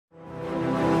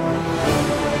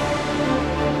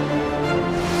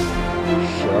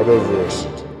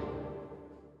Shadiversity.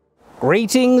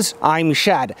 Greetings, I'm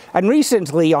Shad, and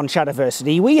recently on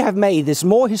Shadiversity we have made this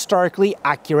more historically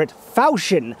accurate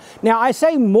falchion. Now I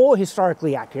say more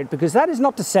historically accurate because that is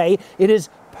not to say it is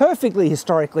perfectly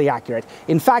historically accurate.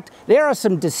 In fact, there are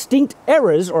some distinct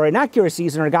errors or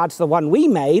inaccuracies in regards to the one we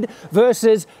made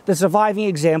versus the surviving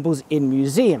examples in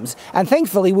museums. And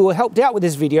thankfully we were helped out with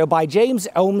this video by James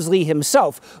Elmsley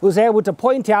himself, who was able to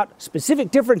point out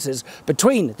specific differences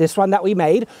between this one that we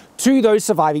made to those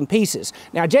surviving pieces.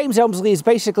 Now James Elmsley is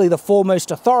basically the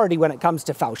foremost authority when it comes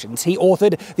to falchions. He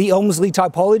authored the Elmsley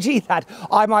typology that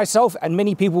I myself and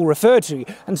many people refer to.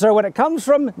 And so when it comes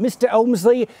from Mr.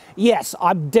 Elmsley, yes,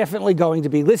 I'm definitely going to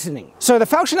be listening. So the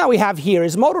falchion that we have here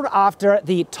is modeled after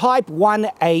the Type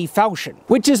 1A falchion,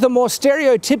 which is the more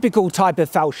stereotypical type of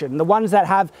falchion, the ones that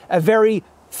have a very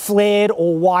flared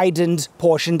or widened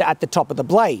portion at the top of the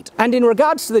blade. And in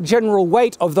regards to the general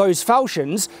weight of those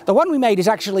falchions, the one we made is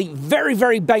actually very,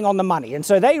 very bang on the money. And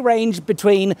so they range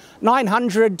between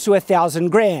 900 to 1,000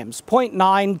 grams,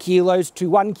 0.9 kilos to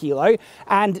 1 kilo.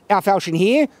 And our falchion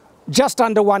here, just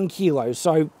under 1 kilo.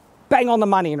 So bang on the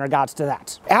money in regards to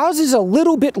that. Ours is a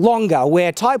little bit longer,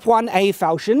 where Type 1A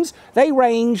falchions, they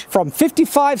range from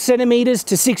 55 centimeters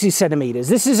to 60 centimeters.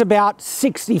 This is about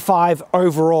 65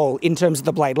 overall in terms of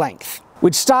the blade length,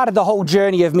 which started the whole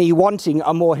journey of me wanting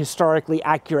a more historically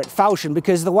accurate falchion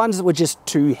because the ones that were just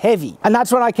too heavy. And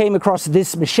that's when I came across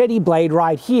this machete blade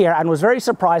right here and was very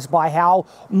surprised by how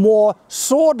more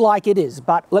sword-like it is.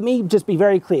 But let me just be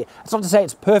very clear. It's not to say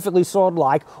it's perfectly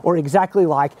sword-like or exactly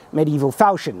like medieval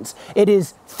falchions. It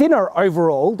is thinner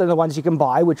overall than the ones you can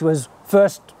buy, which was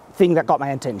first thing that got my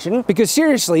attention, because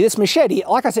seriously, this machete,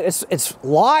 like I said, it's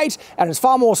light and it's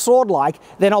far more sword-like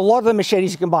than a lot of the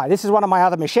machetes you can buy. This is one of my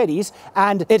other machetes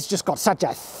and it's just got such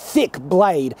a thick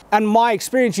blade. And my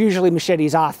experience, usually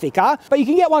machetes are thicker, but you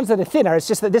can get ones that are thinner. It's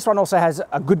just that this one also has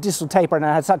a good distal taper and it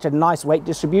has such a nice weight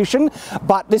distribution.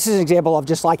 But this is an example of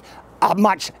just like a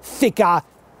much thicker,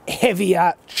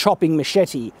 heavier chopping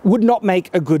machete. Would not make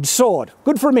a good sword.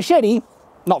 Good for a machete,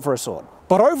 not for a sword.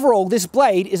 But overall, this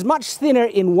blade is much thinner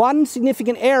in one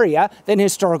significant area than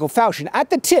historical falchion. At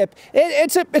the tip,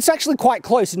 it's actually quite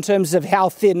close in terms of how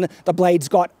thin the blade's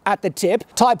got at the tip.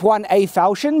 Type 1A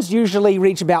falchions usually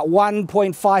reach about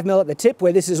 1.5 mil at the tip,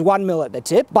 where this is 1 mil at the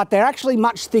tip, but they're actually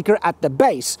much thicker at the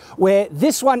base, where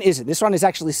this one isn't. This one is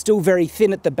actually still very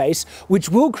thin at the base, which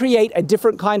will create a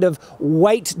different kind of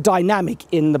weight dynamic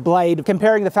in the blade,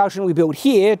 comparing the falchion we built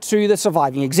here to the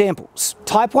surviving examples.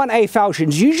 Type 1A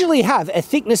falchions usually have a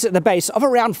thickness at the base of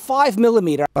around 5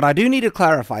 millimeters. But I do need to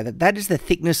clarify that that is the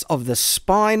thickness of the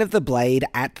spine of the blade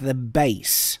at the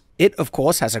base. It, of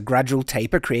course, has a gradual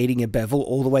taper, creating a bevel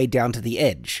all the way down to the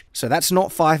edge. So that's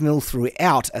not 5 mil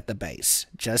throughout at the base,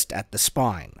 just at the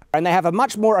spine. And they have a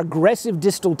much more aggressive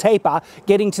distal taper,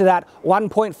 getting to that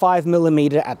 1.5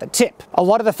 millimeter at the tip. A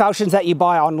lot of the falchions that you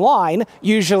buy online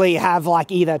usually have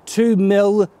like either 2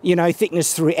 mil,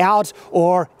 thickness throughout,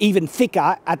 or even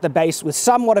thicker at the base with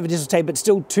somewhat of a distal taper, but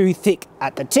still too thick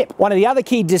at the tip. One of the other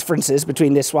key differences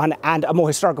between this one and a more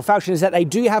historical falchion is that they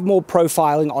do have more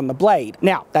profiling on the blade.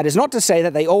 Now, that is not to say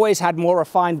that they always had more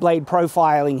refined blade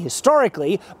profiling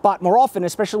historically, but more often,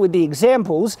 especially with the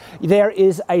examples, there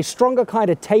is a stronger kind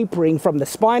of tapering from the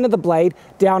spine of the blade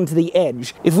down to the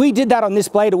edge. If we did that on this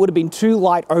blade, it would have been too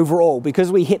light overall.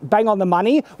 Because we hit bang on the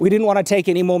money, we didn't want to take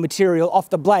any more material off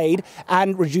the blade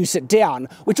and reduce it down,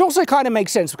 which also kind of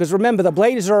makes sense because remember, the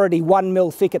blade is already 1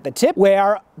 mil thick at the tip,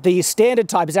 where the standard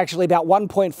type is actually about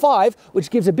 1.5, which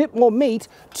gives a bit more meat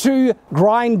to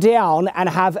grind down and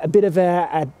have a bit of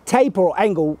a taper or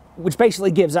angle, which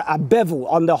basically gives a bevel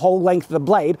on the whole length of the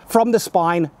blade from the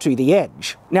spine to the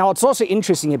edge. Now, what's also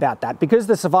interesting about that, because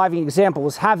the surviving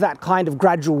examples have that kind of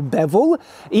gradual bevel,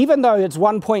 even though it's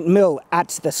 1 mil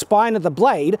at the spine of the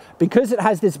blade, because it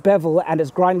has this bevel and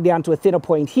it's grinding down to a thinner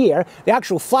point here, the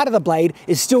actual flat of the blade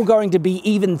is still going to be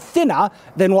even thinner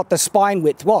than what the spine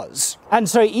width was. And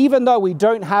so even though we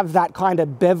don't have that kind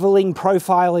of beveling,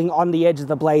 profiling on the edge of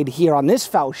the blade here on this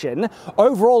falchion,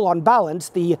 overall on balance,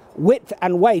 the width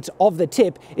and weight of the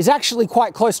tip is actually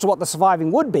quite close to what the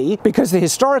surviving would be, because the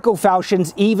historical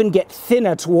falchions even get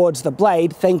thinner towards the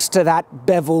blade thanks to that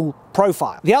bevel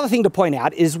profile. The other thing to point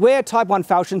out is where Type 1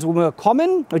 falchions were more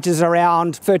common, which is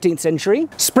around 13th century,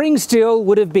 spring steel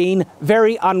would have been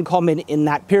very uncommon in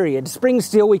that period. Spring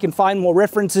steel we can find more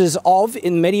references of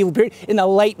in medieval period, in the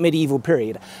late medieval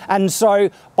period. And so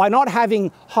by not having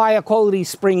higher quality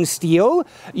spring steel,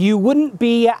 you wouldn't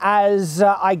be as,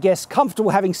 I guess,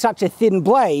 comfortable having such a thin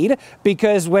blade,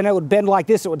 because when it would bend like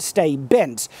this, it would stay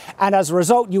bent. And as a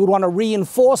result, you would want to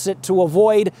reinforce it to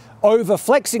avoid over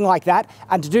flexing like that,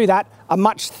 and to do that, a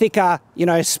much thicker,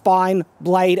 spine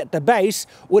blade at the base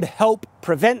would help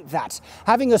prevent that.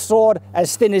 Having a sword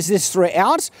as thin as this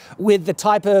throughout, with the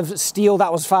type of steel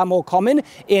that was far more common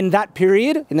in that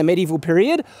period, in the medieval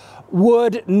period,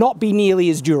 would not be nearly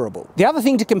as durable. The other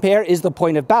thing to compare is the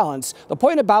point of balance. The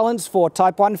point of balance for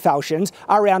Type 1 falchions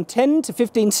are around 10 to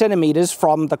 15 centimeters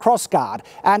from the crossguard.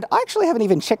 And I actually haven't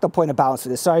even checked the point of balance for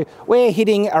this, so we're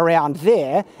hitting around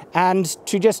there, and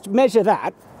to just measure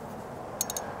that,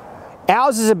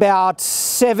 ours is about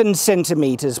 7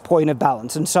 centimeters point of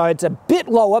balance, and so it's a bit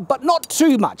lower, but not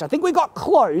too much. I think we got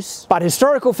close, but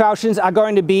historical falchions are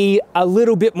going to be a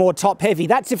little bit more top heavy.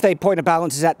 That's if their point of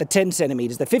balance is at the 10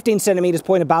 centimeters. The 15 centimeters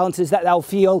point of balance is that they'll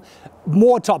feel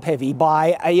more top heavy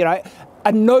by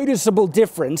a noticeable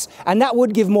difference, and that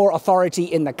would give more authority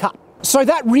in the cut. So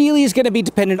that really is going to be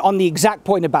dependent on the exact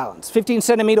point of balance. 15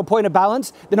 centimeter point of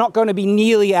balance, they're not going to be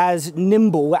nearly as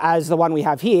nimble as the one we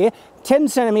have here. 10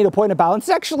 centimeter point of balance is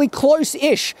actually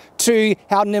close-ish to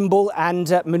how nimble and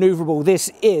maneuverable this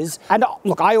is. And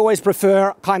look, I always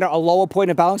prefer kind of a lower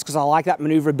point of balance because I like that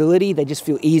maneuverability. They just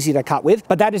feel easy to cut with.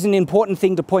 But that is an important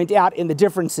thing to point out in the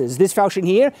differences. This falchion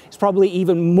here is probably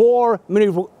even more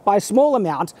maneuverable by a small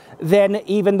amount than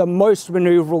even the most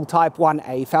maneuverable Type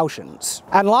 1A falchions.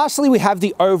 And lastly, we have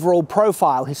the overall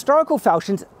profile. Historical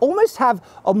falchions almost have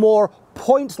a more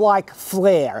point-like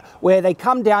flare, where they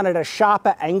come down at a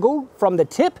sharper angle from the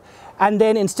tip, and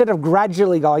then instead of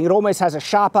gradually going, it almost has a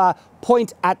sharper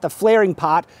point at the flaring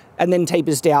part and then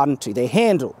tapers down to their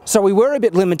handle. So we were a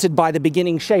bit limited by the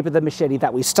beginning shape of the machete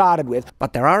that we started with.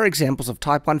 But there are examples of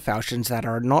Type 1 falchions that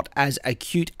are not as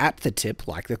acute at the tip,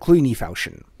 like the Cluny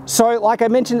falchion. So, like I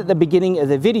mentioned at the beginning of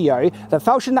the video, the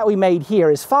falchion that we made here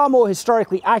is far more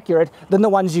historically accurate than the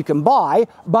ones you can buy,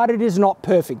 but it is not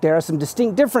perfect. There are some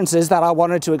distinct differences that I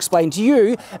wanted to explain to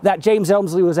you that James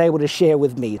Elmsley was able to share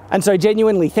with me. And so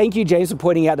genuinely, thank you, James, for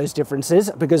pointing out those differences,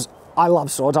 because I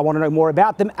love swords, I want to know more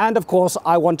about them, and of course,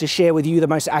 I want to share with you the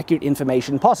most accurate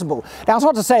information possible. Now, it's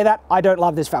not to say that I don't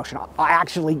love this falchion. I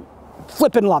actually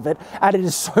flippin' love it, and it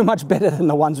is so much better than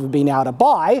the ones we've been able to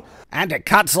buy. And it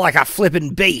cuts like a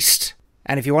flippin' beast.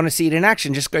 And if you want to see it in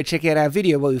action, just go check out our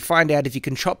video where we find out if you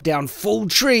can chop down full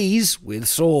trees with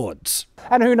swords.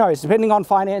 And who knows, depending on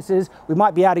finances, we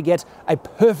might be able to get a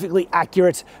perfectly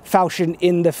accurate falchion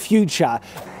in the future.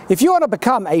 If you want to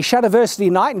become a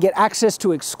Shadowversity Knight and get access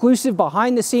to exclusive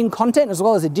behind-the-scene content as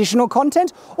well as additional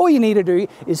content, all you need to do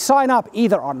is sign up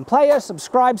either on Player,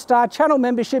 Subscribestar, channel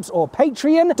memberships, or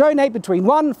Patreon. Donate between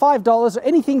 $1 and $5 or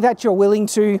anything that you're willing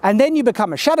to, and then you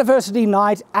become a Shadowversity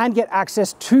Knight and get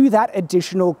access to that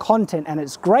additional content. And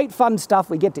it's great fun stuff.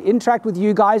 We get to interact with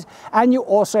you guys, and you're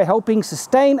also helping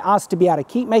sustain us to be able to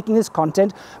keep making this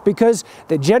content, because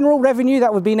the general revenue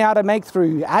that we've been able to make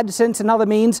through AdSense and other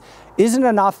means isn't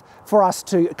enough for us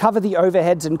to cover the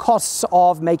overheads and costs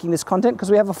of making this content, because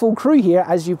we have a full crew here,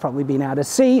 as you've probably been able to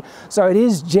see. So it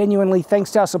is genuinely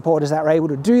thanks to our supporters that we're able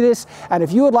to do this. And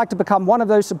if you would like to become one of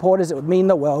those supporters, it would mean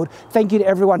the world. Thank you to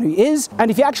everyone who is. And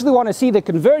if you actually want to see the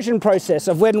conversion process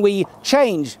of when we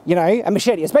change, a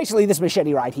machete, especially this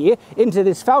machete right here, into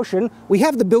this falchion, we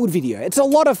have the build video. It's a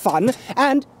lot of fun,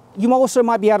 and you also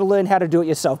might be able to learn how to do it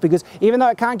yourself, because even though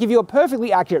it can't give you a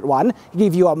perfectly accurate one, it can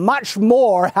give you a much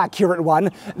more accurate one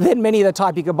than many of the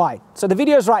type you could buy. So the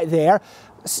video's right there.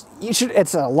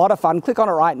 It's a lot of fun. Click on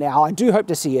it right now. I do hope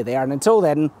to see you there, and until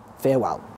then, farewell.